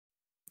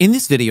In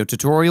this video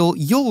tutorial,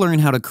 you'll learn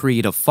how to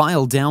create a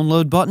file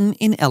download button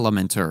in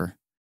Elementor.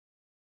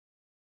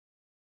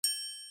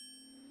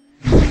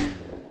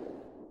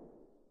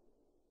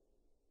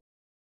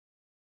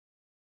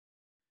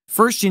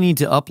 First, you need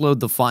to upload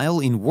the file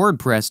in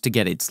WordPress to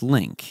get its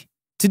link.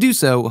 To do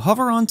so,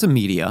 hover onto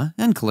Media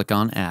and click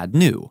on Add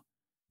New.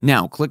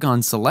 Now click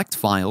on Select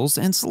Files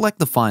and select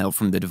the file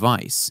from the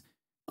device.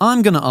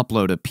 I'm going to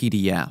upload a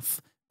PDF.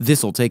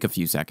 This will take a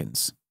few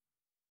seconds.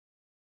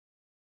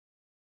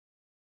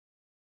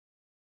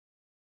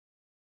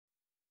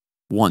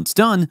 Once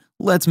done,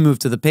 let's move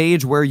to the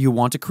page where you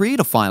want to create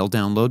a file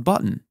download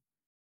button.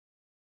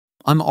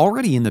 I'm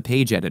already in the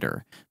page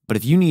editor, but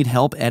if you need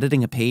help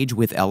editing a page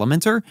with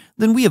Elementor,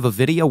 then we have a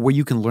video where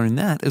you can learn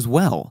that as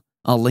well.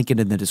 I'll link it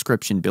in the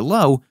description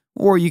below,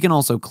 or you can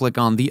also click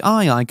on the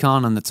eye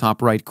icon on the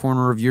top right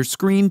corner of your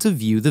screen to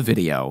view the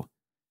video.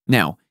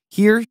 Now,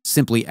 here,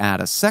 simply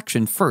add a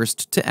section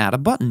first to add a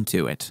button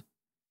to it.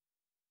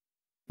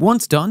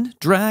 Once done,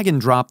 drag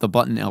and drop the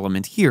button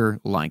element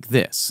here like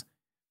this.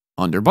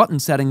 Under Button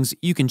Settings,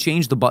 you can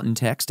change the button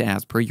text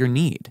as per your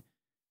need.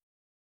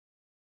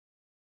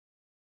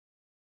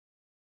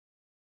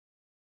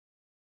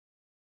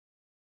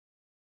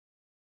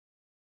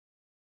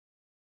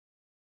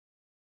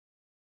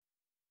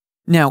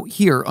 Now,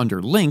 here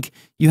under Link,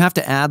 you have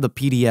to add the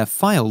PDF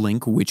file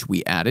link which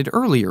we added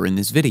earlier in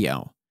this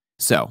video.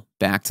 So,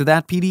 back to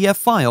that PDF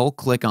file,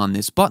 click on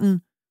this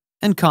button,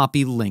 and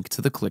copy link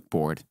to the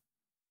clipboard.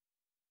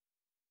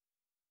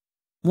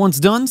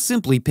 Once done,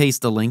 simply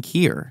paste the link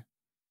here.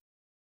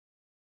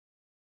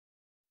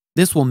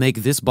 This will make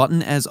this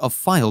button as a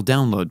file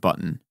download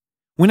button.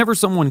 Whenever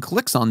someone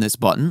clicks on this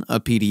button, a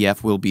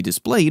PDF will be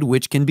displayed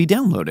which can be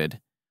downloaded.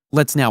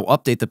 Let's now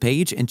update the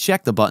page and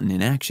check the button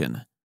in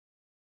action.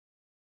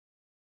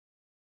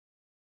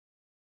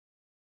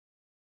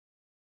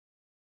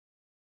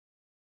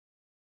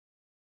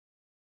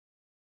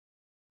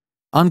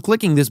 On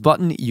clicking this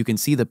button, you can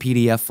see the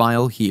PDF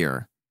file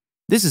here.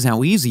 This is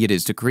how easy it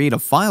is to create a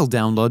file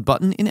download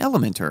button in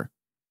Elementor.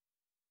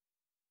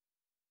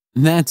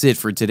 That's it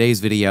for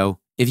today's video.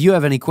 If you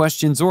have any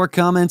questions or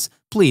comments,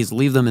 please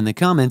leave them in the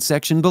comments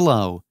section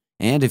below.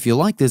 And if you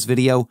like this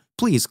video,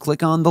 please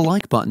click on the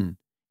like button.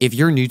 If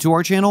you're new to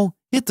our channel,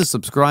 hit the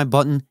subscribe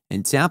button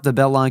and tap the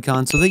bell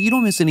icon so that you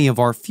don't miss any of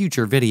our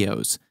future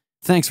videos.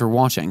 Thanks for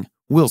watching.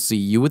 We'll see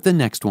you with the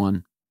next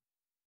one.